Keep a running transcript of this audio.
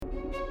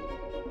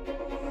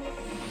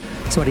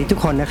สวัสดีทุก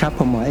คนนะครับ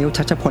ผมหมอเอล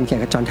ชัชพลเกียร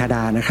ติกจรธาด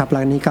านะครับแล้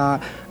วนี่ก็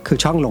คือ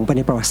ช่องหลงไปใ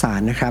นประวัติศาสต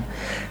ร์นะครับ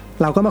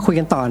เราก็มาคุย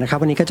กันต่อนะครับ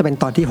วันนี้ก็จะเป็น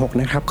ตอนที่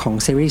6นะครับของ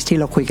ซีรีส์ที่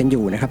เราคุยกันอ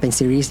ยู่นะครับเป็น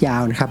ซีรีส์ยา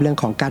วนะครับเรื่อง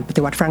ของการป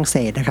ฏิวัติฝรั่งเศ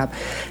สนะครับ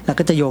แล้ว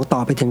ก็จะโยงต่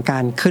อไปถึงกา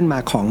รขึ้นมา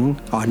ของ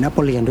นโป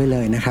เลียนด้วยเล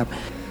ยนะครับ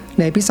ใ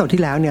นอีพิโซด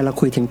ที่แล้วเนี่ยเรา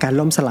คุยถึงการ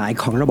ล่มสลาย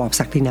ของระบอบ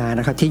ศักดินา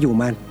นะครับที่อยู่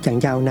มาอย่าง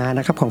ยาวนาน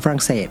นะครับของฝรั่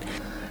งเศส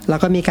แล้ว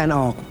ก็มีการอ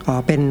อก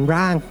เป็น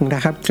ร่างน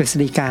ะครับกฤษ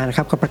ฎีกานะค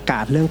รับก็ประกา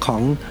ศเรื่องขอ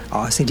ง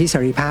สิทธิเส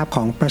รีภาพข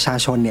องประชา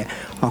ชนเนี่ย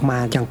ออกมา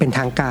อย่างเป็น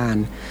ทางการ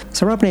ส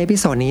ำหรับในอีพิ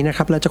โซดนี้นะค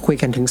รับเราจะคุย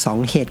กันถึง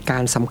2เหตุกา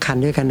รณ์สำคัญ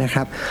ด้วยกันนะค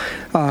รับ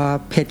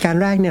เหตุการ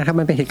ณ์แรกเนี่ยครับ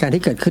มันเป็นเหตุการณ์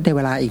ที่เกิดขึ้นในเ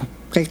วลาอีก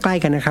ใกล้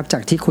ๆกันนะครับจา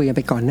กที่คุยกันไ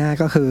ปก่อนหน้า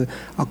ก็คือ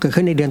เกิด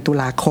ขึ้นในเดือนตุ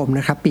ลาคม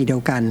นะครับปีเดีย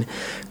วกัน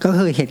ก็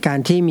คือเหตุการ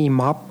ณ์ที่มี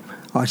ม็อบ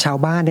ชาว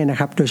บ้านเนี่ยนะ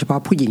ครับโดยเฉพาะ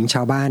ผู้หญิงช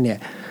าวบ้านเนี่ย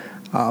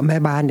แม่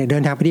บ้านเนี่ยเดิ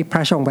นทางไปที่พระ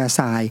ราชวังแวร์ซ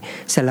ายน์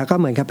เสร็จแล้วก็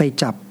เหมือนกับไป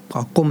จับ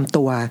กุม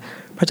ตัว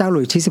พระเจ้าห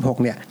ลุยส์ที่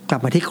16เนี่ยกลับ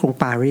มาที่กรุง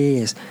ปารี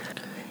ส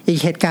อีก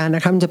เหตุการณ์น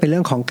ะครับจะเป็นเรื่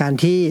องของการ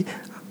ที่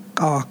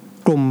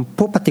กลุ่ม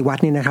ผู้ปฏิวั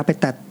ตินี่นะครับไป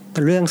แต่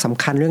เรื่องส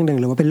ำคัญเรื่องหนึ่ง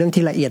หรือว่าเป็นเรื่อง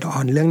ที่ละเอียดอ่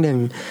อนเรื่องหนึ่ง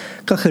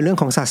ก็คือเรื่อง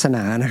ของศาสน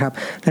านะครับ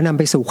และนำ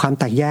ไปสู่ความ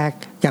แตกแยก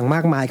อย่างม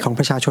ากมายของ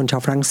ประชาชนชา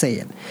วฝรั่งเศ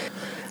ส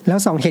แล้ว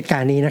2เหตุกา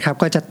รณ์นี้นะครับ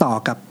ก็จะต่อ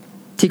กับ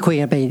ที่คุย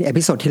กันไปเอ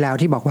พิโซดที่แล้ว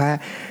ที่บอกว่า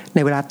ใน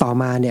เวลาต่อ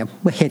มาเนี่ย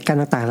เหตุการณ์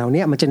ต่างๆเหล่า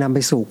นี้มันจะนำไป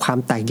สู่ความ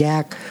แตกแย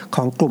กข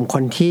องกลุ่มค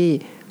นที่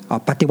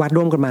ปฏิวัติ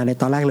ร่วมกันมาใน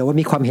ตอนแรกหรือว่า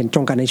มีความเห็นต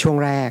รงกันในช่วง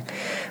แรก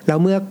แล้ว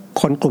เมื่อ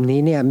คนกลุ่มนี้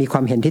เนี่ยมีคว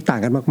ามเห็นที่ต่า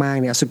งกันมาก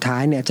ๆเนี่ยสุดท้า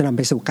ยเนี่ยจะนำไ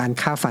ปสู่การ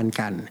ฆ่าฟัน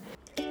กัน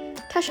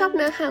ถ้าชอบเ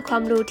นื้อหาควา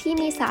มรู้ที่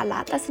มีสาระ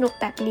แต่สนุก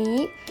แบบนี้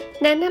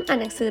แนะนำอ่าน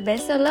หนังสือเบส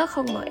เซลเลอร์ข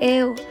องหมอเอ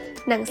ล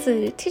หนังสือ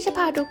ที่จะพ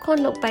าทุกคน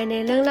ลงไปใน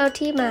เรื่องเล่า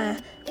ที่มา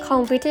ของ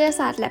วิทยา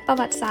ศาสตร์และประ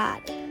วัติศาสต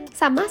ร์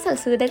สามารถสั่ง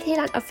ซื้อได้ที่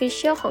ร้าน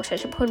Official ของชั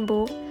ชพล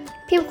บุ๊ก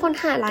พิมพ์ค้น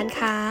หาร้าน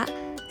ค้า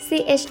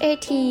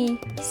CHATCHAPOL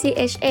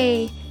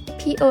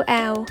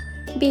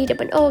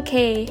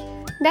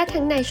ได้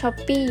ทั้งใน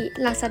Shopee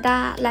Lazada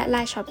และ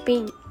Line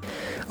Shopping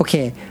โอเค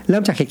เริ่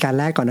มจากเหตุการณ์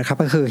แรกก่อนนะครับ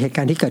ก็คือเหตุก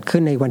ารณ์ที่เกิดขึ้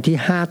นในวันที่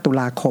5ตุ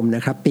ลาคมน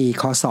ะครับปี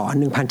คศ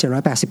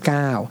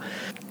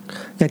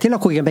1789อย่างที่เรา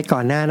คุยกันไปก่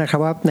อนหน้านะครับ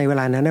ว่าในเว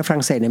ลานั้นฝ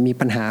รั่งเศสเนี่ยมี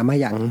ปัญหามา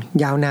อย่าง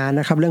ยาวนาน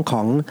นะครับเรื่องข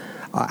อง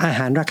อาห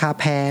ารราคา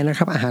แพงนะค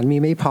รับอาหารมี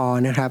ไม่พอ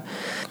นะครับ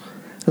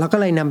แล้วก็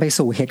เลยนำไป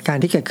สู่เหตุการ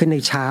ณ์ที่เกิดขึ้นใน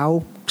เช้า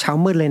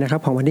มืดเลยนะครั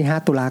บของวันที่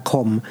5ตุลาค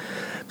ม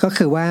ก็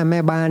คือว่าแม่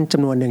บ้านจ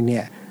ำนวนหนึ่งเ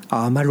นี่ย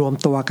มารวม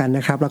ตัวกันน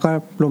ะครับแล้วก็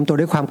รวมตัว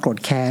ด้วยความโกรธ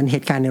แค้นเห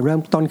ตุการณ์เนี่ยเริ่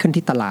มต้นขึ้น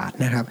ที่ตลาด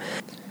นะครับ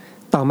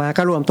ต่อมา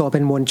ก็รวมตัวเป็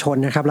นมวลชน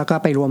นะครับแล้วก็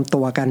ไปรวม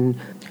ตัวกัน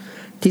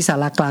ที่ศา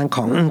ลากลางข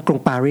องกรุง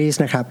ปารีส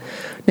นะครับ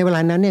ในเวลา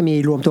นั้นเนี่ยมี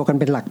รวมตัวกัน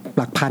เป็น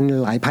หลักพัน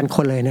หลายพันค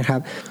นเลยนะครั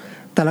บ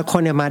แต่ละค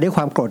นเนี่ยมาด้วยค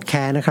วามโกรธแ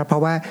ค้นนะครับเพรา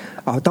ะว่า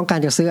ต้องการ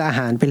จะซื้ออาห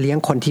ารไปเลี้ยง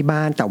คนที่บ้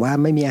านแต่ว่า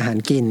ไม่มีอาหาร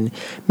กิน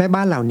แม่บ้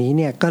านเหล่านี้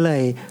เนี่ยก็เล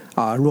ย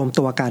รวม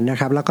ตัวกันนะ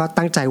ครับแล้วก็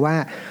ตั้งใจว่า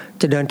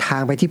จะเดินทา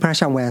งไปที่พระรา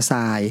ชวังแวร์ซ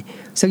ายน์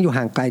ซึ่งอยู่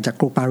ห่างไกลจาก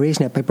กรุงปารีส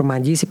เนี่ยไปประมาณ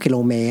20กิโล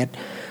เมตร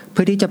เ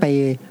พื่อที่จะไป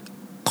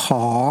ข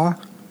อ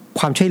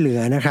ความช่วยเหลือ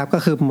นะครับก็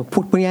คือพู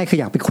ดง่ายๆคือ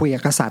อยากไปคุยกั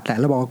บกษัตริย์แหละ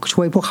แล้วบอก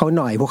ช่วยพวกเขา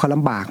หน่อยพวกเขาล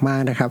ำบากมา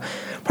กนะครับ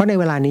เพราะใน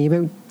เวลานี้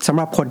สำห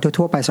รับคน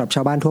ทั่วไปสำหรับช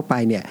าวบ้านทั่วไป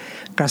เนี่ย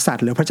กษัตริ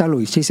ย์หรือพระเจ้าหลุ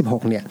ยส์ที่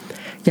16เนี่ย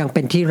ยังเ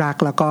ป็นที่รัก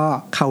แล้วก็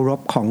เคารพ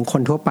ของค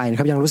นทั่วไปนะค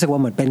รับยังรู้สึกว่า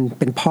เหมือน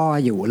เป็นพ่อ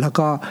อยู่แล้ว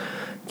ก็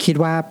คิด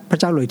ว่าพระ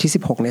เจ้าหลุยส์ที่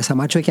16เนี่ยสา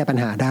มารถช่วยแก้ปัญ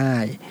หาได้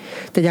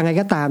แต่ยังไง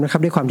ก็ตามนะครั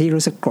บด้วยความที่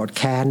รู้สึกโกรธแ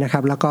ค้นนะครั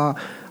บแล้วก็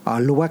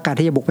รู้ว่าการ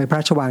ที่จะบุกไปพระ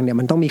ราชวังเนี่ย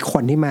มันต้องมีค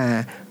นที่มา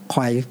ค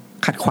อย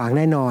ขัดขวางแ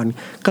น่นอน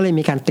ก็เลย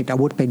มีการติดอา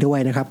วุธไปด้วย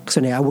นะครับส่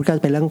วนใหญ่อาวุธก็จ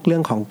ะเป็นเรื่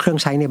องของเครื่อง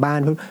ใช้ในบ้าน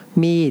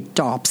มีด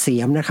จอบเสี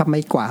ยมนะครับไม้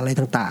กวาดอะไร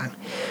ต่าง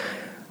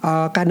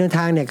ๆการเดินท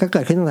างเนี่ยก็เ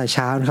กิดขึ้นตั้งแต่เ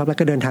ช้านะครับแล้ว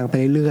ก็เดินทางไป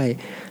เรื่อย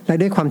ๆและ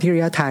ด้วยความที่ร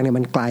ะยะทางเนี่ย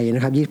มันไกลน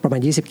ะครับประมาณ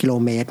20กิโล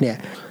เมตรเนี่ย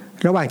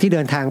ระหว่างที่เ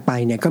ดินทางไป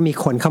เนี่ยก็มี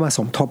คนเข้ามาส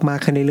มทบมาก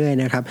ขึ้นเรื่อย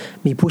ๆนะครับ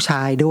มีผู้ช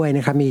ายด้วยน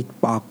ะครับมี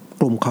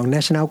กลุ่มของ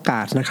National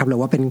Guard นะครับหรือ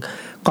ว่าเป็น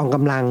กองก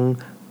ำลัง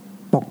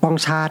ปกป้อง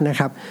ชาตินะ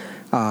ครับ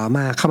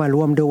เข้ามา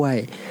ร่วมด้วย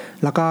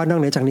แล้วก็นอก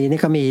เหนือจากนี้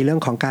นี่ก็มีเรื่อง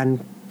ของการ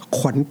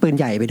ขนปืน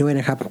ใหญ่ไปด้วย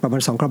นะครับประมา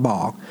ณ2กระบ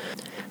อก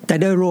แต่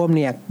โดยรวมเ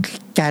นี่ย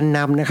แกนน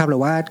ำนะครับหรื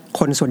อว่า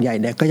คนส่วนใหญ่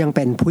เนี่ยก็ยังเ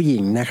ป็นผู้หญิ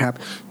งนะครับ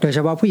โดยเฉ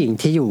พาะผู้หญิง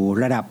ที่อยู่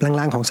ระดับล่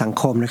างๆของสัง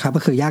คมนะครับ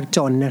ก็คือยากจ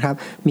นนะครับ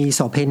มีโส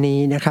เภณี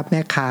นะครับแ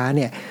ม่ค้าเ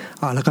นี่ย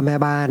แล้วก็แม่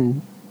บ้าน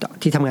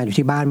ที่ทำงานอยู่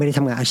ที่บ้านไม่ได้ท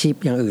ำงานอาชีพ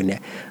อย่างอื่นเนี่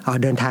ย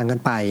เดินทางกัน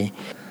ไป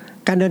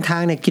การเดินทา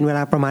งเนี่ยกินเวล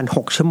าประมาณ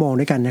6ชั่วโมง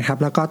ด้วยกันนะครับ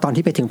แล้วก็ตอน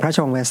ที่ไปถึงพระราช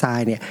วังแวร์ซาย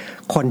น์เนี่ย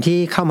คนที่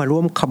เข้ามาร่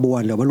วมขบว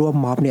นหรือว่าร่วม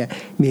ม็อบเนี่ย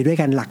มีด้วย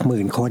กันหลักห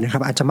มื่นคนนะครั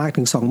บอาจจะมาก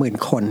ถึง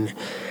 20,000 คน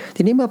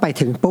ทีนี้เมื่อไป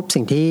ถึงปุ๊บ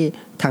สิ่งที่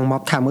ทางม็อ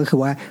บทำก็คือ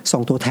ว่าส่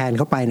งตัวแทนเ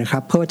ข้าไปนะครั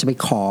บเพื่อจะไป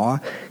ขอ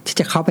ที่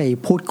จะเข้าไป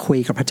พูดคุย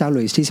กับพระเจ้าห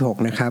ลุยส์ที่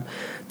16นะครับ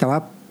แต่ว่า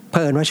เผ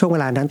อิญว่าช่วงเว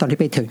ลานั้นตอนที่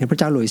ไปถึงพระ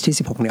เจ้าหลุยส์ที่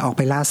16เนี่ยออกไ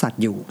ปล่าสัต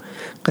ว์อยู่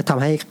ก็ท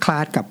ำให้คลา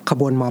ดกับข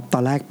บวนม็อบตอ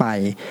นแรกไป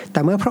แต่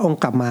เมื่อพระองค์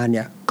กลับมาเ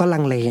นี่ยก็ลั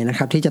งเลนะค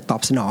รับที่จะตอ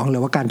บสนองหรื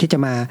อว่าการที่จะ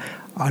มา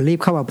รีบ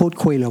เข้ามาพูด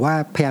คุยหรือว่า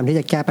พยายามที่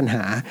จะแก้ปัญห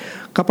า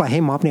ก็ปล่อยให้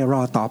ม็อบเนี่ยร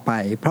อต่อไป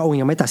พระองค์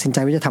ยังไม่ตัดสินใจ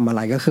ว่าจะทำอะไ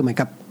รก็คือเหมือน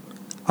กับ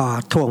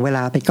ถ่วงเวล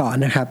าไปก่อน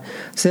นะครับ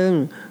ซึ่ง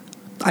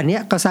อันเนี้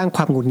ยก็สร้างค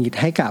วามหงุดหงิด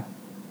ให้กับ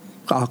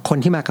คน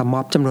ที่มากับม็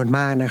อบจำนวนม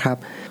ากนะครับ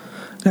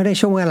แล้วใน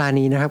ช่วงเวลา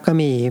นี้นะครั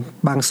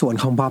บก็มีบางส่วน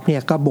ของม็อบเ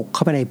นี่ยก็บุกเข้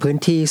าไปในพื้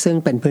นที่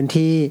ซึ่งเป็นพื้น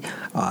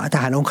ที่ท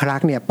หารองค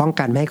รักษ์เนี่ยป้อง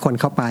กันไม่ให้ค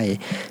นเข้าไ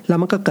ปแล้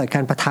วมันก็เกิด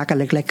การปะทะกัน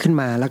เล็กๆขึ้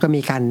นมาแล้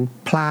วก็มีการ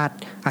พลาด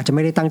อาจจะไ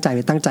ม่ได้ตั้งใจห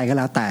รือตั้งใจก็แ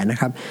ล้วแต่นะ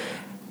ครับ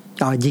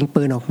ยิ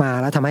งปืนออกม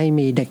าแล้วทำให้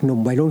มีเด็กหนุ่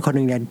มวัยรุ่นคน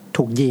หนึ่งเนี่ย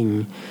ถู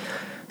กยิง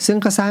ซึ่ง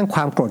ก็สร้า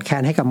งความโกรธแค้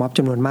นให้กับม็อบจ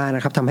ำนวนมากน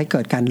ะครับทำให้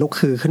เกิดการลุก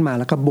ฮือขึ้นม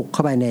าแล้วก็บุก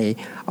เข้าไปใน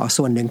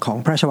ส่วนหนึ่งข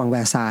องพระราชวังแ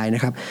วร์ซายน์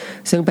นะครับ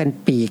ซึ่งเป็น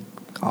ปี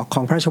กข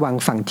องพระราชวั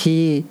งฝั่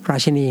งที่รา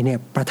ชินีเนี่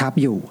ยประทั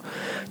บอ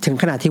ยู่ถึง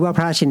ขนาดที่ว่า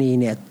พระร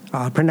าชินีเนี่ย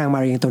พระนางมา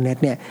รีอังโตเ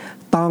นตเนี่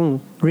ยต้อ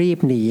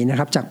งรีบหนีน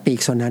ะครับจากปี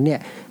กส่วนนั้นเนี่ย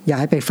ย้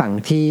ายไป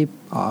ฝั่ง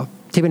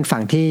ที่เป็นฝั่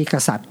งที่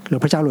กษัตริย์หรือ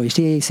พระเจ้าหลุ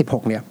ยส์ที่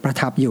16เนี่ยประ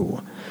ทับอ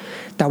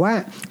ยู่แต่ว่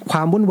าค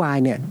วามวุ่นว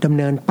ายเนี่ยดำเ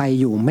นินไ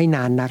ปอยู่ไม่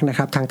นานนักนะ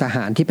ครับทางท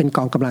หารที่เป็น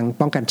กองกำลัง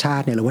ป้องกันช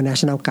าติเนี่ยหรือว่า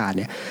National Guard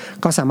เนี่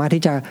ยก็สามาร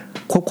ถที่จะ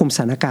ควบคุม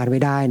สถานการณ์ไว้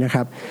ได้นะค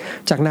รั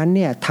บจากนั้น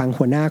เนี่ยทาง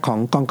หัวหน้าข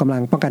องกองก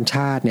ำลังป้องกันช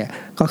าติเนี่ย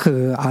ก็คื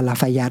อล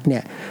าฟายัตเนี่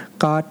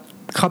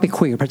ยก็เข้าไ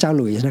ปคุยกับพระเจ้า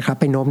หลุยส์นะครับ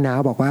ไปโน้มน้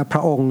าวบอกว่า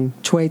พระอ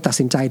งค์ช่วยตัด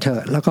สินใจเถอ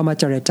ะแล้วก็ม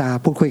าเจรจา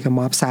พูดคุยกั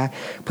บม็อบซ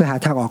ะเพื่อหา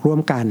ทางออกร่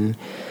วมกั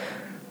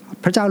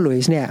นพระเจ้า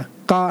หลุยส์เนี่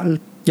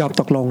ยก็ยอม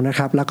ตกลงนะ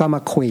ครับแล้วก็มา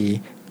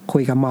คุ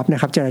ยกับม็อบนะ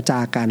ครับเจรจ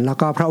ากันแล้ว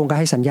ก็พระอ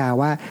งค์ก็ให้สัญญ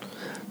าว่า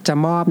จะ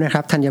มอบนะค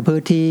รับธัญพื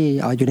ชที่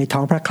อยู่ในท้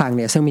องพระคลังเ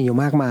นี่ยซึ่งมีอยู่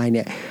มากมาย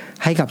เนี่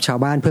ยให้กับชาว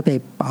บ้านเพื่อไ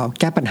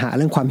ปแก้ปัญหาเ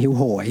รื่องความหิว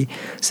โห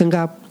ยซึ่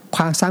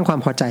งก็สร้างความ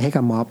พอใจ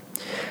ให้กับม็อบ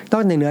นอ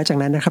กเหนือจา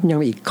กนั้นนะครับยัง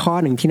มีอี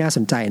กข้อหนึ่งที่น่าส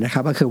นใจนะค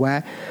รับก็คือว่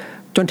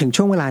าจนถึง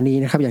ช่วงเวลา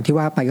นี้นะครับอย่าง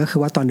ที่ว่าไปก็คื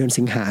อว่าตอนเดือน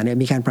สิงหาเนี่ย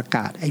มีการประ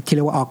กาศที่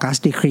เรียกว่า August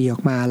Decree ออ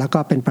กมาแล้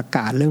วก็เป็นประ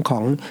กาศเรื่องข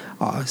อง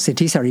สิ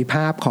ทธิเสรีภ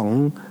าพขอ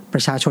งป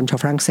ระชาชนชา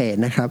วฝรั่งเศ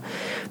สนะครั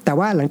บแต่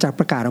ว่าหลังจาก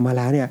ประกาศออกม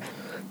าแล้วเนี่ย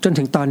จน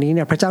ถึงตอนนี้เ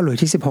นี่ยพระเจ้าหลุ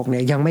ยส์ที่16เนี่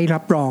ยยัง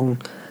ไม่รับรอ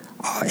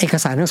งเอก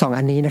สารทั้ง2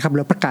อันนี้นะครับ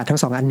หรือประกาศทั้ง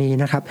2อันนี้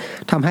นะครับ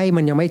ทำ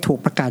ให้มันยังไม่ถู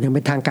กประกาศอย่าง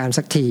เป็นทางการ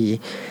สั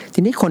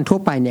กทีนี้คนทั่ว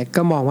ไปเนี่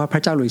ยก็มองว่าพ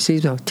ระเจ้าหลุยส์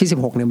ที่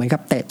16เนี่ยเหมือ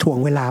นกับเตะถ่ว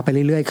งเวลาไ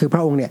ปเรื่อยๆคือพ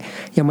ระองค์เนี่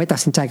ยยังไม่ตัด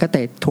สินใจก็เ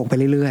ตะถ่วงไป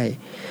เรื่อย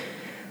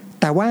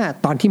ๆแต่ว่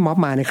าตอนที่ม็อ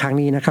บมาในครั้ง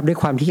นี้นะครับด้ว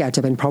ยความที่อาจจ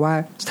ะเป็นเพราะว่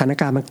าสถา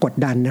นการณ์มันก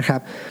ดดันนะ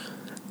ครับ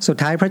สุ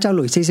ดท้ายพระเจ้า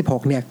หลุยส์ที่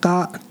16เนี่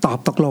ยก็ต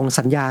อบตกลง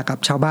สัญญ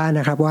ากับชาวบ้า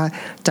นนะครับว่า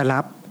จะ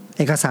รับเ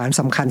อกสา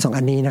รสำคัญ2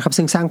อันนี้นะครับ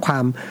ซึ่งสร้างค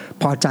วา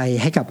มพอใ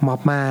จให้กับม็อ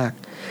บมาก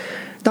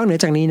นอกเหนือ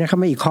จากนี้นะครับ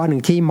มีอีกข้อหนึ่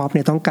งที่ม็อบ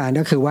เนี่ยต้องการ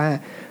ก็คือว่า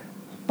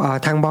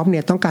ทางม็อบเ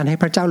นี่ยต้องการให้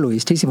พระเจ้าหลุ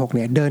ยส์ที่16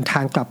เนี่ยเดินท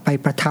างกลับไป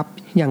ประทับ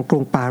ยังกรุ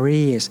งป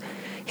ารีส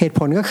เหตุ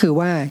ผลก็คื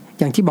อว่า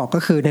อย่างที่บอ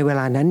กก็คือในเว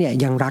ลานั้นเนี่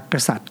ยยังรักก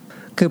ษั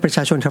ตริย์คือประช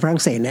าชนชาวฝรั่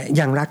งเศสเนี่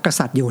ยยังรักก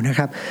ษัตริย์อยู่น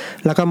ะครั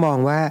บแล้วก็ม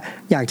องว่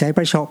าอยากจะให้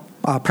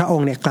พระอ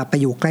งค์เนี่ยกลับไป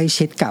อยู่ใกล้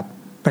ชิดกับ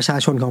ประช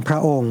าชนของพร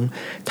ะอ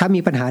งค์ถ้า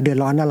มีปัญหาเดือด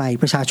ร้อนอะไร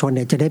ประชาชนเ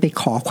นี่ยจะได้ไ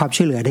ปขอควา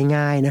มช่วยเหลือ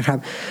ได้ง่ายนะครั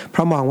บเ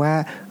พราะมอ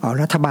งว่า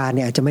รัฐบาล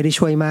เนี่ยจะไม่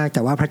ได้ช่วยมาก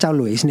แต่ว่าพระเจ้าห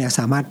ลุยส์เนี่ย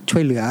สามารถช่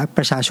วยเหลือป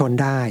ระชาชน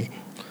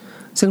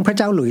ได้ซึ่งพระ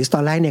เจ้าหลุยส์ตอ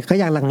นแรกเนี่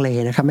ยก็ยังลังเ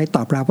ลนะครับไม่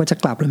ตอบรับว่าจ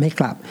ะกลับหรือไม่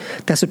กลับ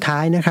แต่สุดท้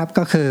ายนะครับ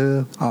ก็คื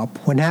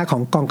อหัวหน้า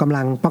ของกองกำ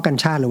ลังป้องกัน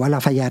ชาติหรือว่าล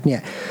าฟายัตเนี่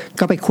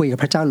ยก็ไปคุยกั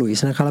บพระเจ้าหลุย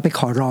ส์นะครับแล้วไป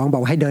ขอร้องบอ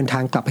กว่าให้เดินท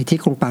างกลับไป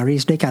ที่กรุงป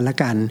ารีสด้วยกันล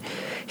ะกัน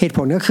เหตุ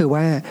ผลก็คื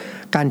อว่า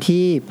กา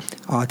รที่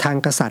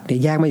ทางกษัตริย์เนี่ย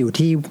แยกมาอ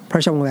ยู่ที่พร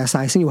ะราชวังแวร์ซ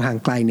ายน์ซึ่งอยู่ห่าง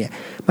ไกลเนี่ย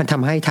มันท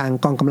ำให้ทา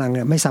งกองกำลังเ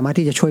นี่ยไม่สามาร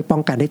ถที่จะช่วยป้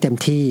องกันได้เต็ม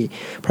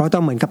ที่เพราะต้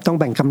องเหมือนกับต้อ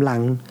งแบ่งก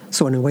ำลัง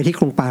ส่วนหนึ่งไว้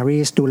ที่กรุงป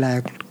ารีสดู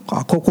แล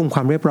ควบคุมคว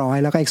ามเรียบร้อ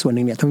ยแล้วก็อีกส่วน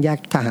หนึ่งเนี่ยต้องแย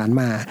กทหา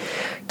รม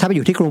าถ้าไป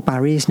อยู่ที่กรุงป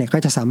ารีสเนี่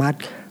ยก็จะสามาร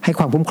ถให้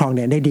ความคุ้มครอง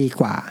เนี่ยได้ดี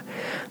กว่า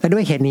แล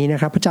ะด้วยเหตุนี้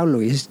นะครับพระเจ้าห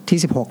ลุยส์ที่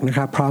16นะ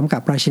ครับพร้อ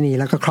มกับราชินี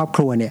แล้วก็ครอบ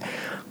ครัวเนี่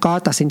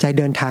ยก็ตัดสินใ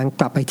จเดินทาง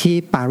กลับไป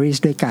ที่ป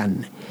ารีสด้วยกั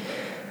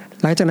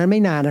นหลังจากนั้น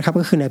ไม่นานนะครับ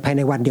ก็คือภาย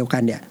ในวันเดียว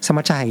กันเนี่ย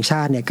สมัชชาแห่ง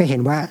ชาติเนี่ยก็เห็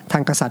นว่า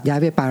ทางกษัตริย์ย้า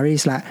ยไปป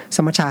ารีสแล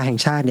ะสมัชชาแห่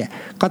งชาติเนี่ย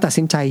ก็ตั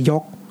ดสินใจ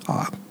ยก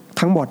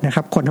ทั้งหมดนะค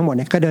รับคนทั้งหมด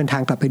เนี่ยก็เดินท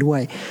างกลับไปด้วย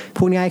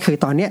พูดง่ายๆคื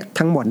อตอน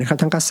นี้ทั้งหมดนะครับ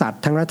ทั้งกษัตริ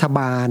ย์ทั้งรัฐบ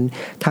าล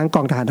ทั้ง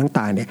กองทหา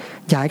รต่างๆเนี่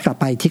ยย้ายกลั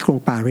บไปที่กรุง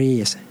ปา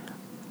รี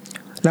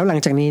สแล้วห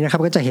ลังจากนี้นะค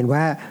รับก็จะเห็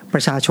นว่า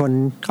ประชาช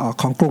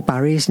นของกรุงปา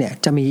รีสเนี่ย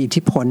จะมีอิ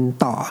ทธิพ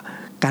ลต่อ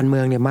การเ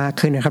มืองเนี่ยมาก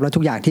ขึ้นนะครับแล้วทุ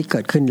กอย่างที่เกิ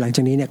ดขึ้นหลังจ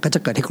ากนี้เนี่ยก็จะ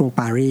เกิดที่กรุ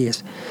งป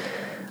ารีส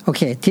โอ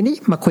เคที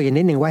นี้มาคุยกั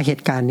นนิดนึงว่าเห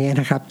ตุการณ์นี้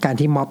นะครับกา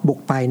รที่ม็อบบุ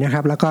กไปนะค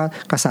รับแล้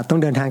วก็กษัตริย์ต้อ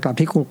งเดินทางกลับ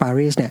ที่กรุงป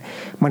ารีสเนี่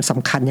ยมัน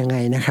สำคัญยัง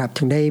ไงนะครับ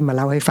ถึงได้มา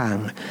เล่า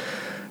ให้ฟัง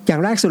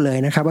อย่างแรกสุดเ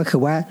ลยนะครับก็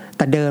คือว่า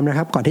แต่เดิมน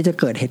ะครับก่อนที่จะ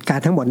เกิดเหตุกา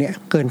รณ์ทั้งหมดเนี่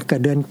ยเกิ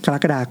ดเดือนกร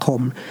กฎาค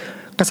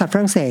มกษัตริย์ฝ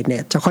รั่งเศสเ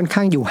นี่ยจะค่อนข้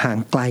างอยู่ห่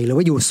างไกลหรื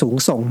อว่าอยู่สู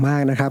งส่ง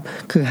มากนะครั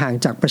บคือห่าง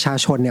จากประชา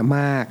ชนเนี่ยม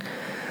าก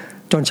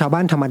จนชา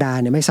วบ้านธรรมด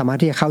าเนี่ยไม่สามาร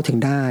ถที่จะเข้าถึ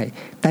งได้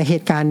แต่เ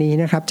หตุการณ์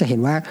นี้นะครับจะเห็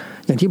นว่า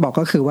อย่างที่บอ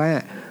กก็คือว่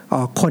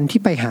าคนที่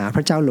ไปหา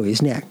พระเจ้าหลุ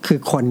ยส์เนี่ยคื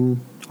อค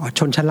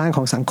นชนชั้นล่า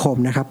งของสังค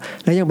มนะครั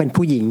บและยังเป็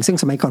นผู้หญิงซึ่ง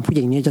สมัยก่อนผู้ห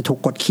ญิงเนี่ยจะถู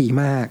กกดขี่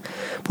มา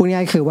กพูดง่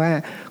ายๆคือว่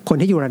าค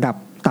นที่อยู่ระดั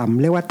บต่ำ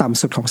เรียกว่าต่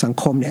ำสุดของสัง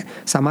คมเนี่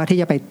ยสามารถที่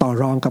จะไปต่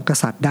อรองกับก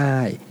ษัตริย์ได้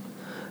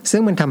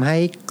ซึ่งมันทำใ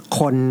ห้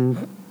คน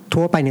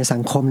ทั่วไปใน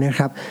สังคมน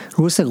ะครั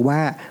บรู้สึ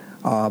กว่า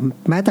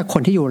แม้แต่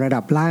คนที่อยู่ร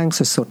ะดับล่าง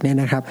สุดๆเนี่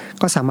ยนะครั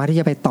บก็สามารถที่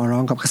จะไปต่อร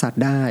องกับกษั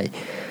ตริย์ได้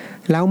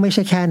แล้วไม่ใ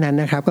ช่แค่นั้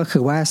นนะครับก็คือ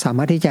ว่าสาม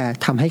ารถที่จะ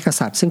ทำให้ก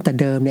ษัตริย์ซึ่งแต่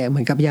เดิมเนี่ยเหมือ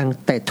นกับยั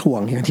งเตะถ่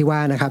วงอย่างที่ว่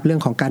านะครับเรื่อ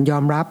งของการย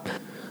อมรั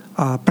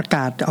บประ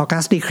กาศ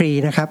August Decree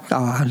นะครับ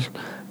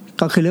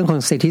ก็คือเรื่องข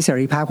องสิทธิเ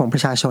สรีภาพของป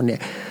ระชาชนเนี่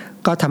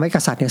ยก็ทำให้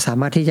กษัตริย์เนี่ยสาม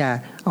ารถที่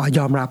จะ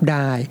ยอมรับ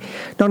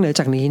ได้นอกเหนื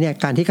อจากนี้เนี่ย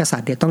การที่กษัต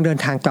ริย์เนี่ยต้องเดิ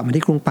นทางกลับมา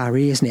ที่กรุงป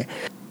ารีสเนี่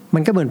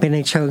ยมันก็เหมือนเป็น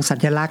ในเชิงสั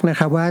ญลักษณ์น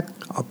ะครับว่า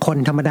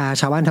คนธรรมดา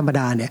ชาวบ้านธรร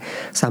มดาเนี่ย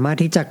สามารถ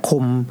ที่จ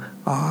ะคุม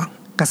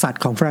กษัตริย์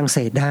ของฝรั่งเศ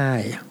สได้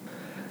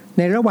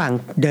ในระหว่า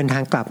งเดินท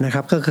างกลับนะ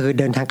ครับก็คื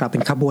อเดินทางกลับ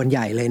เป็นขบวนให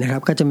ญ่เลยนะค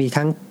รับก็จ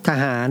ะมีทั้งท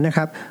หารนะค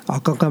รั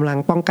บกองกำ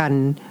ลังป้อ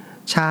งกัน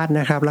ชาติ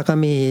นะครับแล้วก็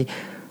มี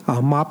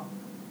ม็อบ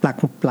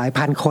หลาย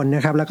พันคนน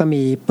ะครับแล้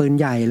วก็มีปืน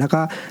ใหญ่แล้ว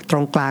ก็ตร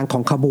งกลางข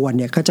องขบวน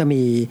เนี่ยก็จ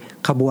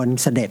ะมีขบว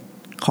นเสด็จ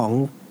ขอ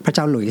งพระ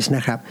เจ้าหลุยส์นะ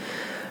ครับ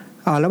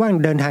ระหว่า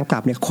งเดินทาง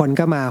กลับเนี่ยค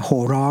นก็มาโ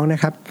ห่ร้องนะ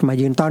ครับมา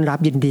ยืนต้อ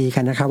นรับยิ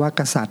นดีกันนะครับว่าก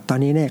ษัตริย์ตอน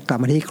นี้เนี่ยกลับ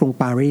มาที่กรุ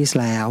งปารีส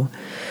แล้ว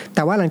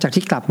แต่ว่าหลังจา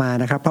กที่กลับมา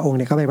นะครับพระองค์เ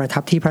นี่ยก็ไปปร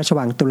ะทับที่พระรา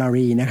ชวังตุลา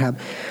รีนะครับ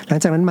หลัง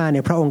จากนั้นมาเ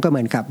นี่ยพระองค์ก็เ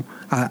หมือนกับ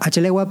อาจจ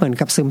ะเรียกว่าเหมือ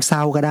นกับซึมเ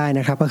ศร้าก็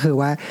ได้นะครับก็คือ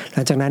ว่าห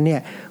ลังจากนั้นเนี่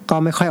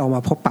ยก็ไม่ค่อยออกม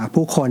าพบป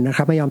ะผู้คนนะ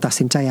ครับไม่ยอมตั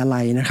ดสินใจอะ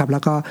ไรนะครับแล้ว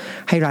ก็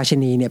ให้ร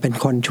าชินีเนี่ยเป็น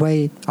คนช่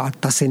วย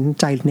ตัดสิน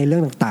ใจในเรื่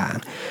องต่าง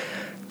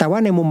ๆแต่ว่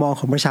าในมุมมอ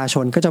งของประชาช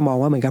นก็จะมอง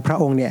ว่าเหมือนกับพร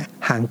ะองค์เนี่ย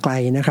ห่างไก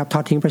ลนะครับท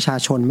อดทิ้งประช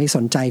าชนไม่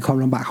สนใจความ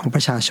ลำบากของ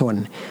ประชาช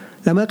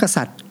นและเมื่อก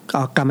ษั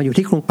ตริย์กลับมาอ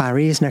ยู่ที่กรุงปา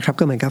รีสนะครั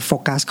บก็เหมือนกับโฟ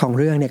กัสของ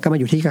เรื่องเนี่ยก็ม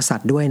าอยู่ที่กษัต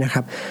ริย์ด้วยนะ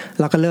ครับ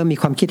แล้วก็เริ่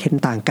มมีความคิดเห็น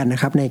ต่างกันน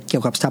ะครับในเกี่ย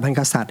วกับสถาบัน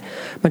กษัตริย์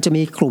มันจ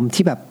ะมีกลุ่ม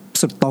ที่แบบ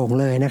สุดโต่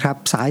งเลยนะ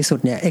ครับสา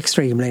ยสุดเนี่ยเอ็กซ์ต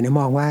รีมเลยนะ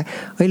มองว่า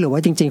หรือว่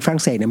าจริงๆฝรั่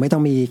งเศสเนี่ยไม่ต้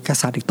องมี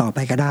กษัตริย์อีกต่อ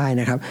ไปก็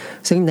ได้นะครั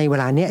บซึ่งในเ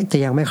วลาเนี้ยจะ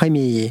ยังไม่ค่อยมี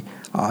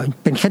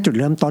เป็นแค่จุด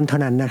เริ่มต้นเท่า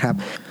นั้นนะครับ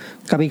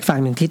กับอีก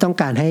ฝั่งหนึ่งที่ต้อง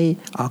การให้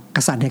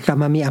กษัตริย์เนี่ยกลั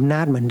บมามีอำน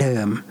าจเหมือน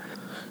เดิม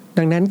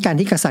ดังนั้นการ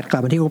ที่กษัตริย์ก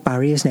ลับมาที่กรุงปา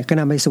รีสเนี่ยก็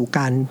นำไปสู่ก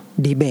าร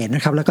ดีเบตน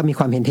ะครับแล้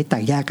วก็มีความเห็นที่แต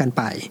กแยกกันไ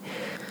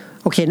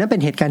ปโอเคนั่นเป็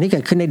นเหตุการณ์ที่เกิ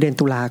ดขึ้นในเดือน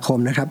ตุลา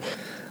คมนะครับ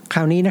คร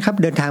าวนี้นะครั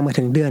บเดินทางมา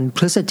ถึงเดือน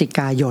พฤศจิก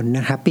ายนน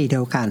ะครับปีเ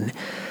ดียวกั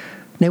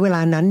นในเวล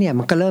านั้นเนี่ย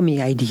มันก็เริ่มมี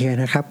ไอเดีย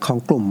นะครับขอ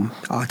งกลุ่ม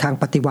ทา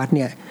งปฏิวัติ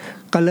เนี่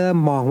ยก็เ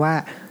ริ่มมอ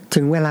งว่า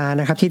ถึงเวล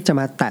านะครับที่จะ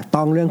มาแต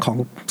ะต้องเรื่องข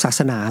องศา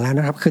สนาแล้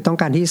วนะครับคือต้อง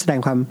การที่แส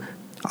ดงความ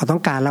ต้อง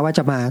การแล้วว่า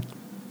จะมา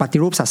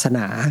ปฏิรูปศาสน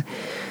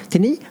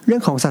าทีนี้เรื่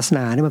องของศาส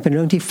นาเนี่ยมันเป็น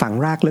เรื่องที่ฝัง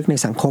รากลึกใน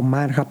สังคมม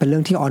ากครับเป็นเรื่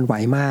องที่อ่อนไ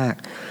หวมา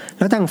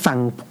กแล้วทาง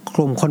ฝั่ง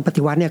กลุ่มคนป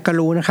ฏิวัติเนี่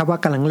ยก็รู้นะครับว่าก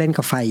ำลังเล่น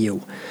กับไฟอ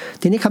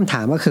ยู่ทีนี้คำ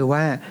ถามก็คือว่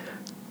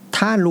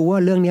าถ้ารู้ว่า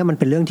เรื่องนี้มัน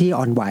เป็นเรื่อง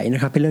ที่อ่อนไหว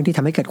นะครับเป็นเรื่องที่ท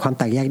ำให้เกิดความ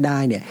แตกแยก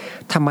ได้เนี่ย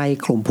ทำไม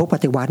กลุ่มพวก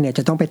ปฏิวัติเนี่ยจะ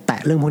ต้องไปแต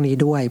ะเรื่องพวก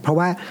นี้ด้วยเพราะ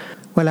ว่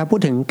าเวล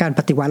าพูดถึงการ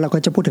ปฏิวัติเราก็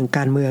จะพูดถึง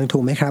การเมืองถู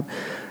กไหมครับ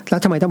แล้ว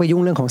ทำไมต้องไป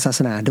ยุ่งเรื่องของศ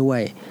าสนาด้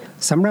วย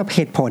สำหรับเห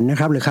ตุผลนะ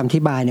ครับหรือคำ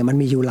อธิบายเนี่ยมัน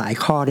มีอยู่หลาย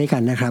ข้อด้ว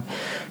ยกันนะครับ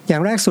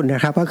อย่างแรกสุดน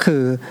ะครั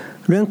บก็คือ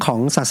เรื่อง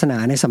ของศาส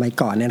นาในสมัย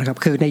ก่อนเนี่ยนะครั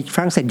บคือใน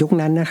ฝรั่งเศสยุ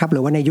คนั้นนะครับห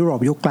รือว่าในยุโร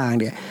ปยุคกลาง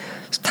เนี่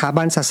ยสถา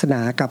บันศาส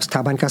นากับส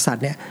ถาบันกษั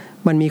ตริย์เนี่ย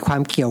มันมีค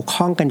วามเกี่ย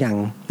วข้องกันอย่า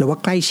งหรือว่า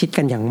ใกล้ชิ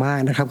ดกันอย่างมาก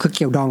นะครับคือเ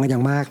กี่ยวดองกันอย่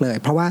างมากเลย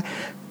เพราะว่า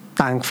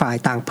ต่างฝ่าย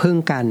ต่าง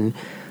พึ่งกั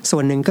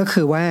นส่วนหนึ่งก็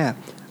คื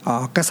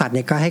อว่ากษัตริย์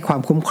เนี่ยก็ให้คว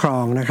ามคุ้มคร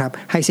องนะครับ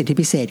ให้สิทธิ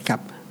พิเศษกับ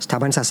สถ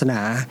าบันศาสน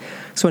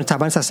าส่วนสถา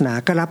บันศาส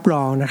นาก็รับร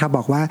องนะครับ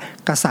บอกว่า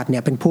กษัตริย์เนี่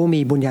ยเป็นผู้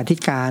มีบุญญ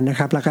าธิการนะ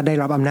ครับแล้วก็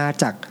ได้รับอำนา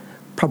จจาก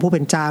พระผู้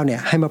เป็นเจ้าเนี่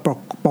ยให้มา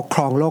ปกคร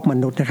องโลกม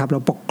นุษย์นะครับแล้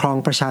วปกค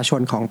รองประชา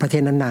ชนของประเท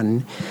ศนั้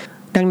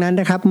นๆดังนั้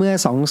นนะครับเมื่อ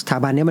สองสถา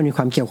บันนี้มั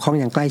นมีความเกี่ยวข้อ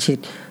งอย่างใกล้ชิ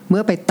ดเ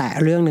มื่อไปแต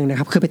ะเรื่องนึงนะ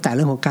ครับคือไปแตะ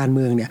เรื่องของการ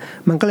เมืองเนี่ย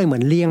มันก็เลยเหมื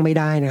อนเลี่ยง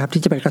ไม่ได้นะครับ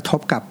ที่จะไปกระ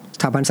ทบกับส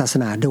ถาบันศาส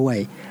นาด้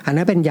วยอั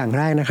นนั้นเป็นอย่าง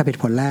แรกนะครับเ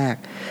หตุผลแรก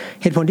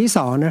เหตุผลที่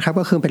2นะครับ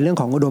ก็คือเป็นเรื่อ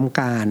งของอุดม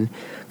กา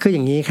รณ์คือ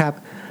อย่างนี้ครับ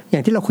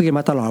อย่างที่เราคุยกั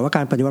นมาตลอดว่า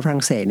การปฏิวัติฝรั่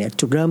งเศสเนี่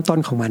ยจุดเริ่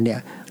มต้นของมันเนี่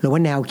ยหรือว่า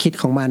แนวคิด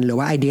ของมันหรือ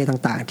ว่าไอเดี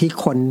ยต่างๆ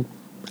ที่ค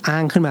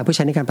นอ้างขึ้นมาเพื่อ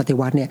ใช้ในการ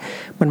ปฏิวัติเนี่ย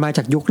มันมาจ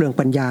ากยุคเรือง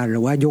ปัญญาหรื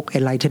อว่ายุค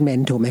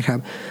Enlightenment ถูกไหม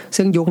ครับ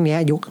ซึ่งยุคนี้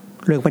ยุ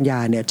คเรืองปัญญ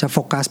าเนี่ยจะ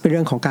โฟกัสเป็นเ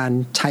รื่องของกา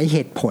รใช้เห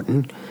ตุ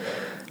ผล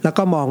แล้ว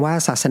ก็มองว่า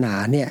ศาสน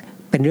าเนี่ย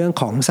เป็นเรื่อง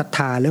ของศรัทธ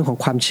าเรื่องของ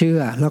ความเชื่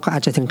อแล้วก็อ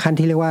าจจะถึงขั้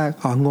นที่เรีย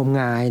กว่างม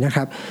งายนะค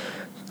รั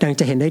บดัง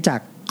จะเห็นได้จ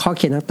ากข้อเ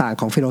ขียนต่าง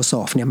ๆของฟิโล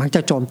โซฟเนี่ยมักจ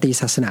ะโจมตี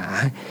ศาสน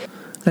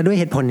าและด้วย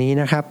เหตุผล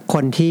นี้นะครับค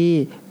นที่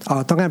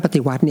ต้องการปฏิ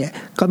วัติเนี่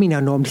ยก็มีแ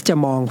นวโน้มที่จ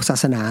ะมองศา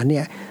สนาเ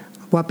นี่ย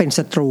ว่าเป็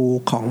นศัต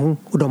รูขอ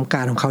งอุดมก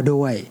ารณ์ของเขา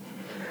ด้วย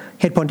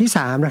เหตุผลที่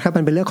3นะครับ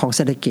มันเป็นเรื่องของ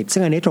เศรษฐกิจ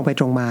ซึ่งอันนี้ตรงไ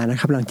ปตรงมานะ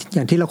ครับ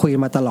อย่างที่เราคุย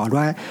มาตลอด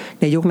ว่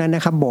าในยุคนั้น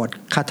นะครับโบ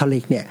สถ์คาท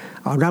อลิกเนี่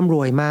ยร่ำ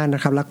รวยมาก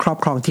นะครับและครอ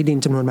บครองที่ดิ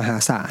นจำนวนมห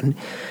าศาล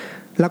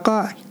แล้ว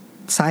ก็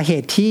สา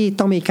เหตุ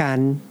ที่ต้องมีก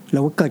าร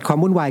หรือว่าเกิดควา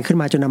มวุ่นวายขึ้น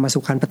มาจนนำมา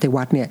สู่การ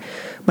ปฏิวัติเนี่ย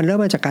มันเริ่ม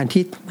มาจากการ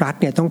ที่รัฐ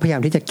เนี่ยต้องพยา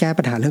ยามที่จะ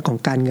แก้ปัญหาเรื่องขอ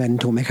งการเงิน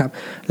ถูกไหมครับ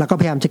แล้วก็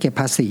พยายามจะเก็บ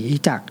ภาษี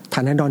จากฐ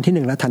านะดรที่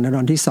1และฐานะด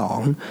รที่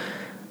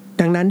2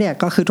ดังนั้นเนี่ย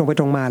ก็คือตรงไป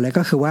ตรงมาเลย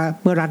ก็คือว่า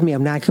เมื่อรัฐมี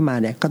อำนาจขึ้นม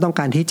าเนี่ยก็ต้อง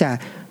การที่จะ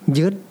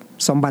ยึ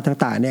ดส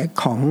มบัติต่างๆเนี่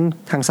ยของ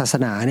ทางศาส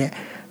นาเนี่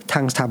ยท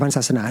างสถาบัน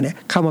ศาสนาเนี่ย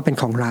เข้ามาเป็น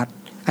ของรัฐ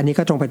อันนี้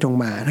ก็ตรงไปตรง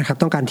มานะครับ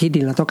ต้องการที่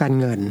ดินและต้องกา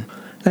รเงิ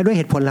นและด้วย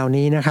เหตุผลเหล่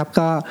านี้นะครับ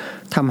ก็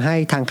ทำ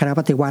ให้ทางคณ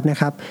ะปฏิวัตินะ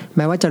ครับ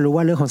แม้ว่าจะ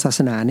รู้ว่าเรื่องของศ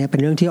าสนาเนี่ยเป็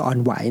นเรื่องที่อ่อน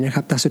ไหวนะค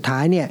รับแต่สุ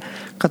ดท้ายเนี่ย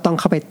ก็ต้อง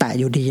เข้าไปแต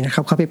ะอยู่ดีนะค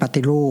รับเข้าไปป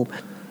ฏิรู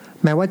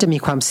ปแม้ว่าจ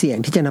ะมีความเสี่ย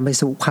งที่จะนำไป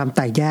สู่ความแ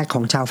ตกแยกข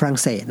องชาวฝรั่ง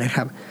เศสน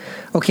ะครั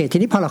บโอเ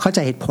คทีนี้พอเราเข้าใ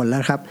จเหตุผลแล้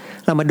วครั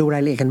บเรามาดู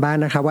รายละเอียดกันบ้า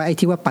งนะครับว่า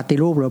ไอ้ที่ว่าปฏิ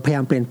รูปหรือพยา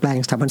ยามเปลี่ยนแป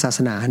ลงสถาบันศา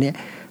สนาเนี่ย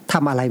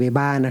ทำอะไรไป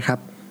บ้างนะครับ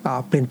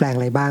เปลี่ยนแปลงอ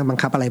ะไรบ้างบัง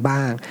คับอะไ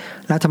รบ้า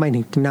งแล้วทำไ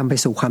มถึงนำไป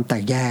สู่ความแ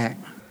ตกแยก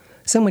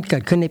ซึ่งมันเกิ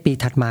ดขึ้นในปี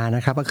ถัดมาน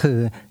ะครับก็คือ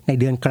ใน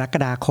เดือนกรก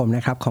ฎาคมน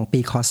ะครับของปี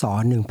คศ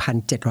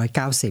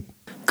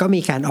1790ก็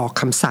มีการออก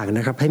คำสั่งน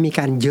ะครับให้มี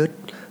การยึด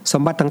ส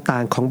มบัติต่า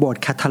งๆของโบส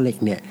ถ์คาทอลิก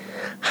เนี่ย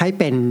ให้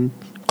เป็น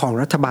ของ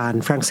รัฐบาล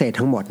ฝรั่งเศส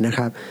ทั้งหมดนะค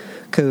รับ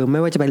คือไม่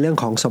ว่าจะเป็นเรื่อง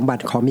ของสมบั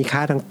ติของมีค่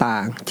าต่า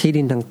งๆที่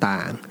ดินต่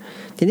าง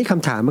ๆทีนี้ค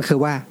ำถามก็คือ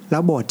ว่าแล้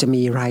วโบสถ์จะ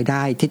มีรายไ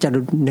ด้ที่จะด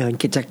ำเนิน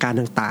กิจการ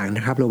ต่างๆน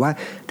ะครับหรือว่า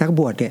นักบ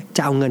วชเนี่ยจ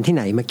ะเอาเงินที่ไ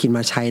หนมากินม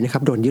าใช้นะครั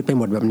บโดนยึดไป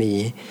หมดแบบนี้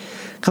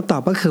คำตอ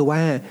บก็คือว่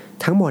า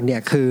ทั้งหมดเนี่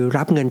ยคือ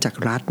รับเงินจาก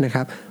รัฐนะค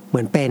รับเห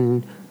มือนเป็น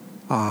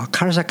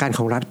ข้าราชการข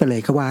องรัฐไปเล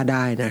ยก็ว่าไ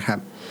ด้นะครับ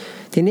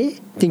ทีนี้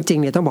จริง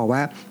ๆเนี่ยต้องบอกว่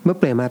าเมื่อ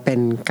เปลี่ยนมาเป็น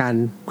การ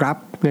รับ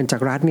เงินจา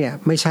กรัฐเนี่ย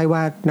ไม่ใช่ว่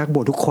านักบ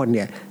วชทุกคนเ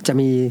นี่ยจะ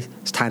มี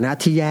สถานะ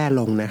ที่แย่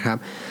ลงนะครับ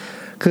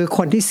คือค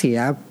นที่เสีย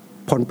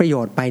ผลประโย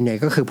ชน์ไปเนี่ย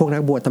ก็คือพวกนั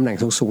กบวชตำแหน่ง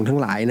สูงๆทั้ง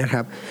หลายนะค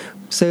รับ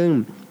ซึ่ง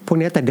พวก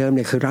นี้แต่เดิมเ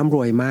นี่ยคือร่ำร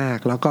วยมาก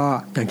แล้วก็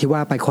อย่างที่ว่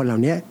าไปคนเหล่า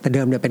นี้แต่เ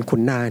ดิมเนี่ยเป็นขุ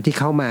นนางที่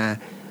เข้ามา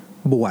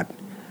บวช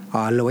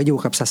หรือว่าอยู่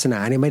กับศาสนา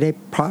เนี่ยไม่ได้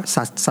เพราะ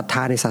ศรัทธ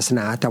าในศาสน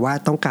าแต่ว่า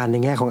ต้องการใน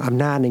แง่ของอ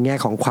ำนาจในแง่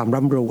ของความ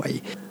ร่ำรวย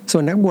ส่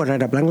วนนักบวชร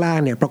ะดับล่าง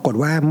ๆเนี่ยปรากฏ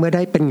ว่าเมื่อไ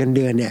ด้เป็นเงินเ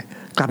ดือนเนี่ย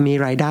กลับมี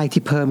รายได้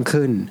ที่เพิ่ม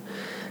ขึ้น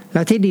แ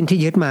ล้วที่ดินที่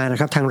ยึดมานะ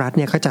ครับทางรัฐเ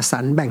นี่ยก็จะสร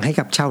รแบ่งให้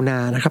กับชาวนา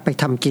นะครับไป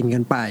ทำกินกั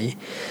นไป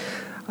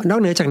นอก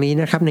เหนือจากนี้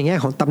นะครับในแง่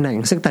ของตำแหน่ง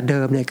ซึ่งแต่เ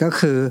ดิมเนี่ยก็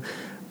คือ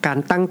การ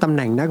ตั้งตำแห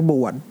น่งนักบ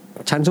วช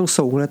ชั้น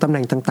สูงๆและตำแห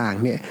น่งต่าง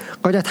ๆเนี่ย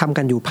ก็จะทำ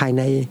กันอยู่ภายใ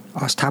น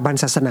สถาบัน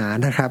ศาสนา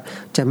นะครับ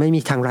จะไม่มี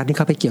ทางรัฐที่เ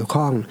ข้าไปเกี่ยว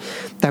ข้อง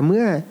แต่เ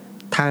มื่อ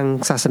ทาง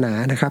ศาสนา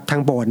นะครับทา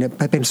งโบสถ์เนี่ยไ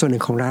ปเป็นส่วนห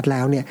นึ่งของรัฐแ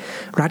ล้วเนี่ย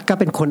รัฐก็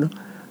เป็นคน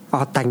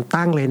แต่ง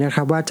ตั้งเลยนะค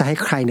รับว่าจะให้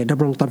ใครเนี่ยด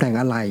ำรงตำแหน่ง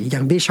อะไรอย่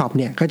างบิชอป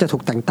เนี่ยก็จะถู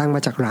กแต่งตั้งม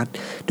าจากรัฐ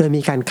โดย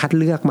มีการคัด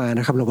เลือกมา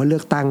นะครับหรือว่าเลื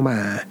อกตั้งมา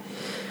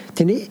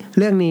ทีนี้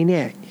เรื่องนี้เ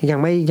นี่ยยัง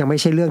ไม่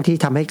ใช่เรื่องที่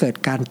ทำให้เกิด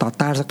การต่อ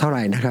ต้านสักเท่าไห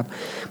ร่นะครับ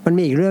มัน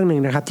มีอีกเรื่องนึง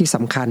นะครับที่ส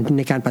ำคัญใ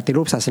นการปฏิ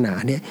รูปศาสนา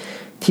เนี่ย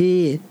ที่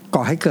ก่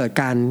อให้เกิด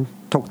การ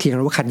ถกเถียงห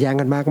รือว่าขัดแย้ง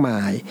กันมากมา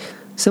ย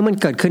ซึ่งมัน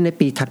เกิดขึ้นใน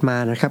ปีถัดมา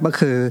นะครับก็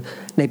คือ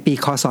ในปี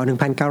คศ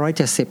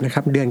1970นะค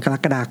รับเดือนกร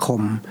กฎาค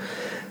ม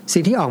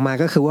สิ่งที่ออกมา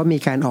ก็คือว่ามี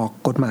การออก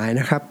กฎหมาย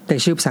นะครับใน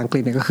ชื่อภาษาอังกฤ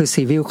ษเนี่ยก็คือ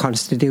Civil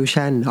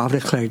Constitution of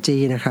the Clergy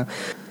นะครับ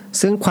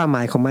ซึ่งความหม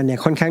ายของมันเนี่ย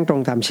ค่อนข้างตร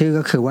งตามชื่อ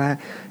ก็คือว่า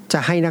จะ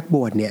ให้นักบ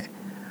วชเนี่ย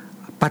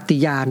ปฏิ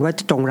ญาณว่าจ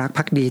ะจงรัก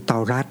ภักดีต่อ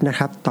รัฐนะค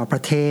รับต่อปร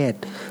ะเทศ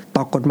ต่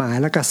อกฎหมาย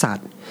และกษัต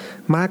ริย์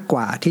มากก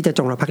ว่าที่จะจ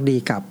งรักภักดี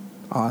กับ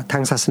ทา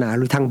งศาสนาห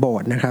รือทางโบ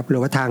สถ์นะครับหรื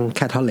อว่าทาง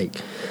คาทอลิก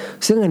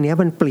ซึ่งอันนี้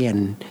มันเปลี่ยน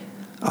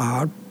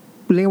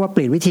เรียกว่าเป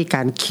ลี่ยนวิธีก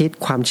ารคิด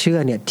ความเชื่อ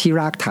เนี่ยที่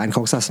รากฐานข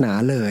องศาสนา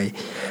เลย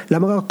แล้ว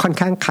มันก็ค่อน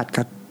ข้างขัด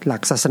กับหลั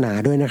กศาสนา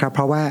ด้วยนะครับเพ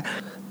ราะว่า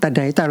แต่ไห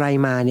นแต่ไร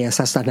มาเนี่ย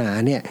ศาสนา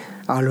เนี่ย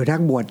หรือนั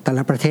กบวชแต่ล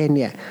ะประเทศ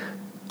เนี่ย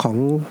ของ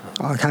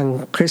ทาง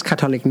คริสต์คา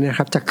ทอลิกเนี่ยนะ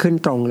ครับจะขึ้น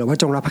ตรงหรือว่า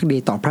จงรักภักดี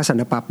ต่อพระสัน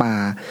ตะปาปา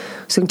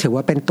ซึ่งถือว่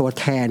าเป็นตัว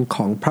แทนข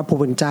องพระผู้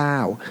เป็นเจ้า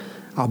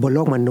บนโล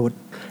กมนุษย์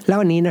แล้ว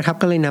อันนี้นะครับ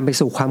ก็เลยนำไป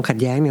สู่ความขัด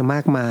แย้งเนี่ยม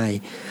ากมาย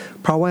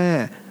เพราะว่า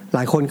หล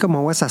ายคนก็ม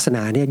องว่าศาสน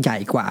าเนี่ยใหญ่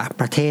กว่า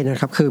ประเทศนะ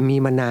ครับคือมี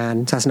มานาน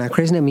ศาสนาค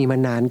ริสต์เนี่ยมีมา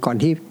นานก่อน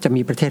ที่จะ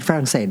มีประเทศฝ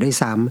รั่งเศสด้วย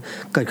ซ้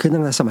ำเกิดขึ้น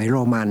ตั้งแต่สมัยโร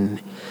มัน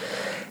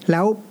แล้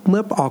วเมื่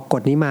อออกก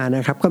ฎนี้มาน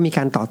ะครับก็มีก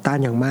ารต่อต้าน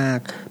อย่างมาก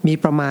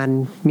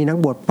มีนัก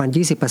บวชประมาณ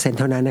 20%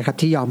 เท่านั้นนะครับ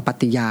ที่ยอมป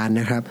ฏิญาณ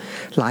นะครับ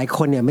หลายค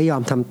นเนี่ยไม่ยอ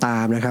มทำตา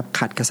มนะครับ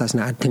ขัดกับศาส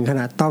นาถึงข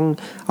นาดต้อง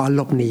ห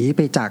ลบหนีไ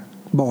ปจาก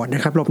โบสถ์น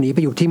ะครับหลบหนีไป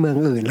อยู่ที่เมือง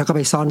อื่นแล้วก็ไ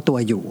ปซ่อนตัว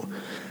อยู่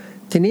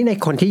ทีนี้ใน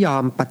คนที่ยอ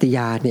มปฏิญ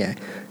าณเนี่ย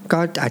ก็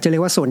อาจจะเรีย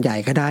กว่าส่วนใหญ่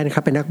ก็ได้นะค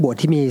รับเป็นนักบวช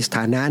ที่มีสถ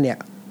านะเนี่ย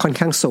ค่อน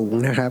ข้างสูง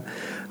นะครับ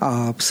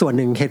ส่วนห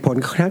นึ่งเหตุผล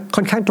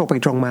ค่อนข้างตรงไป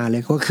ตรงมาเล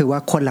ยก็คือว่า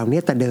คนเหล่านี้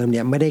แต่เดิมเ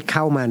นี่ยไม่ได้เ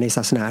ข้ามาในศ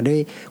าสนาด้วย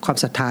ความ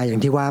ศรัทธาอย่าง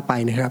ที่ว่าไป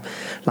นะครับ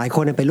หลายค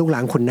นเป็นลูกหล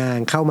านขุนนาง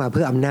เข้ามาเ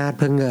พื่ออำนาจเ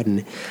พื่อเงิน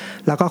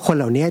แล้วก็คน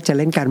เหล่านี้จะ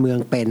เล่นการเมือง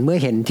เป็นเมื่อ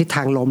เห็นทิศท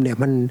างลมเนี่ย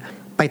มัน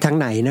ไปทาง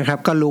ไหนนะครับ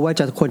ก็รู้ว่า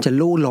จะควรจะ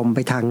ลู่ลมไป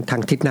ทา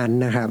งทิศนั้น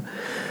นะครับ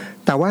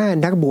แต่ว่า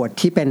นักบวช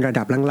ที่เป็นระ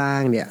ดับล่า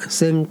งๆเนี่ย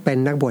ซึ่งเป็น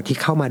นักบวชที่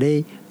เข้าม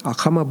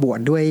าบว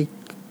ชด้วย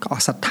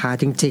ศรัทธา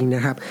จริงๆน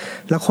ะครับ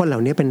แล้วคนเหล่า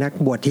นี้เป็นนัก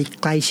บวชที่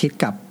ใกล้ชิด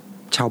กับ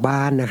ชาวบ้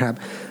านนะครับ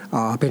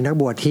เป็นนัก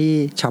บวชที่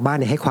ชาวบ้าน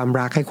เนี่ยให้ความ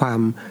รักให้ความ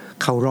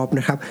เคารพ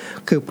นะครับ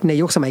คือใน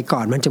ยุคสมัยก่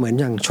อนมันจะเหมือน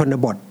อย่างชน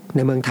บทใน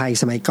เมืองไทย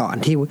สมัยก่อน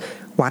ที่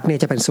วัดเนี่ย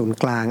จะเป็นศูนย์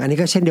กลางอันนี้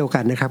ก็เช่นเดียวกั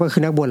นนะครับก็คื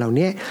อนักบวชเหล่า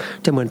นี้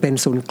จะเหมือนเป็น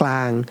ศูนย์กล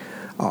าง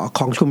ข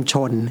องชุมช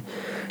น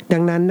ดั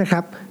งนั้นนะครั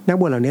บนัก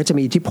บวชเหล่านี้จะ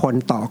มีอิทธิพล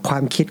ต่อควา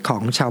มคิดขอ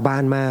งชาวบ้า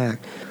นมาก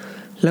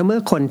แล้วเมื่อ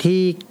คน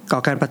ที่ก่อ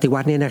การปฏิวั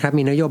ติเนี่ยนะครับ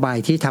มีนโยบาย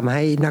ที่ทำใ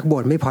ห้นักบว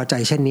ชไม่พอใจ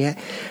เช่นนี้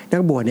นั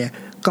กบวชเนี่ย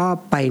ก็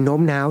ไปโน้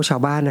มน้าวชา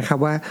วบ้านนะครับ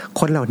ว่า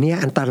คนเหล่านี้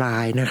อันตรา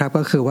ยนะครับ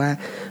ก็คือว่า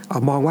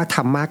มองว่าท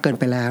ำมากเกิน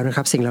ไปแล้วนะค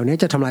รับสิ่งเหล่านี้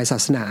จะทำลายศา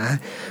สนา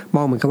ม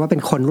องเหมือนกับว่าเป็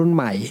นคนรุ่นใ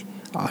หม่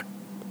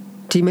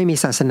ที่ไม่มี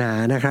ศาสนา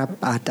นะครับ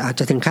อาจ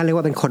จะถึงขั้นเรียก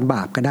ว่าเป็นคนบ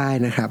าปก็ได้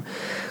นะครับ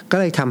ก็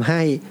เลยทำใ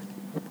ห้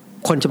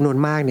คนจำนวน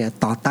มากเนี่ย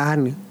ต่อต้าน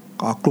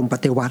กลุ่มป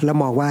ฏิวัติแล้ว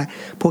มองว่า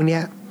พวกนี้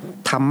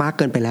ทำมากเ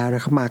กินไปแล้วน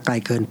ะครับมาไกล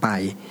เกินไป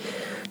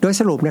โดย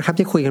สรุปนะครับ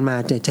ที่คุยกันมา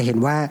จะเห็น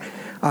ว่า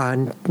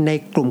ใน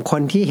กลุ่มค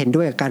นที่เห็นด้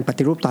วยกับการป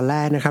ฏิรูปตอนแร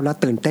กนะครับแล้ว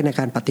ตื่นเต้นใน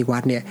การปฏิวั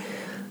ติเนี่ย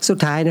สุด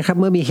ท้ายนะครับ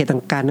เมื่อมีเหตุ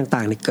การณ์ต่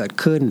างๆเนี่ยเกิด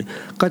ขึ้น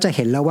ก็จะเ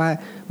ห็นแล้วว่า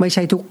ไม่ใ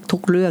ช่ทุ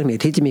กเรื่องเนี่ย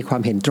ที่จะมีควา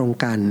มเห็นตรง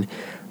กัน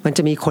มันจ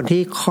ะมีคน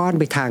ที่ค่อน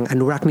ไปทางอ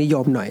นุรักษ์นิย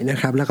มหน่อยนะ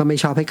ครับแล้วก็ไม่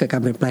ชอบให้เกิดกา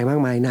รเปลี่ยนแปลงมาก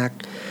มายนัก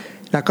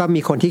แล้วก็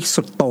มีคนที่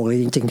สุดโต่งเลย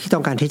จริงๆที่ต้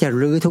องการที่จะ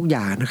รื้อทุกอ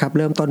ย่างนะครับเ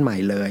ริ่มต้นใหม่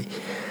เลย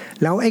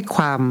แล้วไอ้ค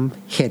วาม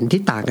เห็น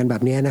ที่ต่างกันแบ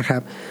บนี้นะครั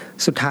บ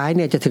สุดท้ายเ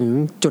นี่ยจะถึง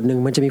จุดหนึ่ง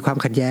มันจะมีความ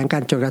ขัดแย้งกั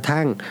นจนกระ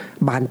ทั่ง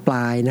บานปล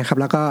ายนะครับ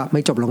แล้วก็ไ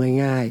ม่จบลง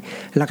ง่าย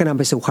ๆแล้วก็นำ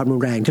ไปสู่ความรุ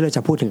นแรงที่เราจ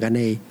ะพูดถึงกัน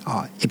ใน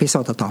เอพิโซ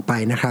ดต่อๆไป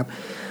นะครับ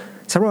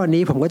สำหรับวัน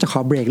นี้ผมก็จะขอ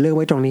เบรกเรื่องไ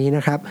ว้ตรงนี้น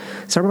ะครับ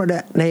สำหรับ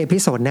ในเอพิ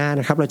โซดหน้า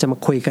นะครับเราจะมา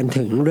คุยกัน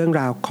ถึงเรื่อง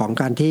ราวของ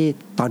การที่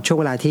ตอนช่วง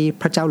เวลาที่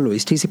พระเจ้าหลุย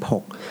ส์ที่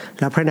16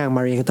และพระนางม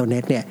ารีแองโตเน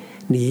ตเนี่ย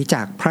หนีจ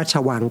ากพระราช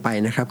วังไป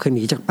นะครับคือห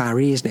นีจากปา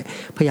รีสเนี่ย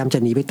พยายามจะ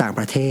หนีไปต่างป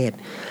ระเทศ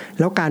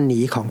แล้วการหนี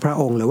ของพระ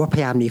องค์หรือว่าพ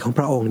ยายามหนีของพ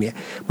ระองค์เนี่ย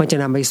มันจะ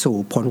นำไปสู่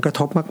ผลกระ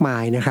ทบมากมา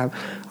ยนะครับ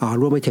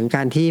รวมไปถึงก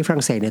ารที่ฝรั่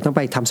งเศสเนี่ยต้องไ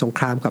ปทำสงค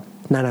รามกับ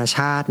นานาช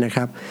าตินะค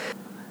รับ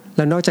แ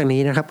ล้วนอกจาก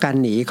นี้นะครับการ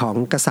หนีของ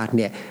กษัตริย์เ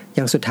นี่ยอ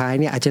ย่างสุดท้าย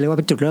เนี่ยอาจจะเรียกว่า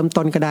เป็นจุดเริ่ม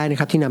ต้นก็ได้นะ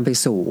ครับที่นำไป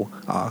สู่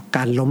ก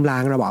ารล้มล้า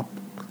งระบอบ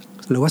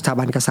หรือว่าสถา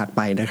บันกษัตริย์ไ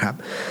ปนะครับ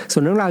ส่ว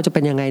นเรื่องราวจะเป็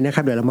นยังไงนะค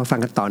รับเดี๋ยวเรามาฟัง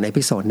กันต่อในเอ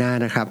พิโซดหน้า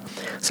นะครับ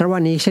สำหรับวั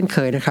นนี้เช่นเค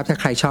ยนะครับถ้า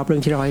ใครชอบเรื่อ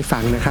งที่เราให้ฟั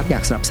งนะครับอยา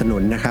กสนับสนุ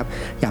นนะครับ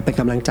อยากเป็น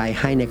กำลังใจ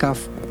ให้เนี่ยก็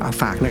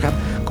ฝากนะครับ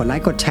กดไล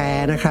ค์กดแช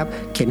ร์นะครับ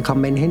เขียนคอม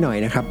เมนต์ให้หน่อย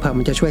นะครับเพื่อ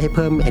มันจะช่วยให้เ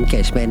พิ่ม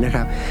engagement นะค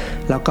รับ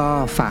แล้วก็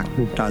ฝาก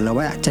ต่อหรือ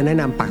ว่าจะแนะ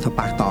นำปากต่อ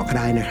ปากต่อก็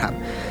ได้นะครับ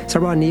สำห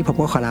รับวันนี้ผม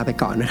ก็ขอลาไป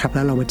ก่อนนะครับแ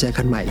ล้วเรามาเจอ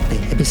กันใหม่ใน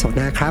เอพิโซดห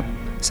น้าครับ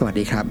สวัส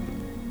ดีครับ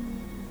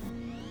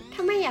ถ้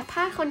าไม่อยากพล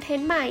าดคอนเทน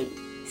ต์ใหม่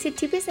สิท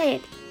ธิพิเศษ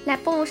และ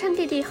โปรโมชั่น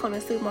ดีๆของหนั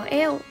งสือหมอเอ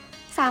ล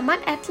สามารถ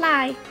แอดไล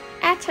น์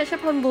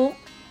@chachapolbook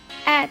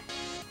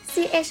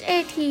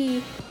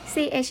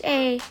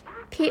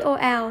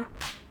 @CHATCHAPOL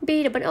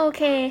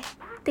BOOK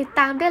ติดต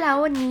ามได้แล้ว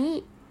วันนี้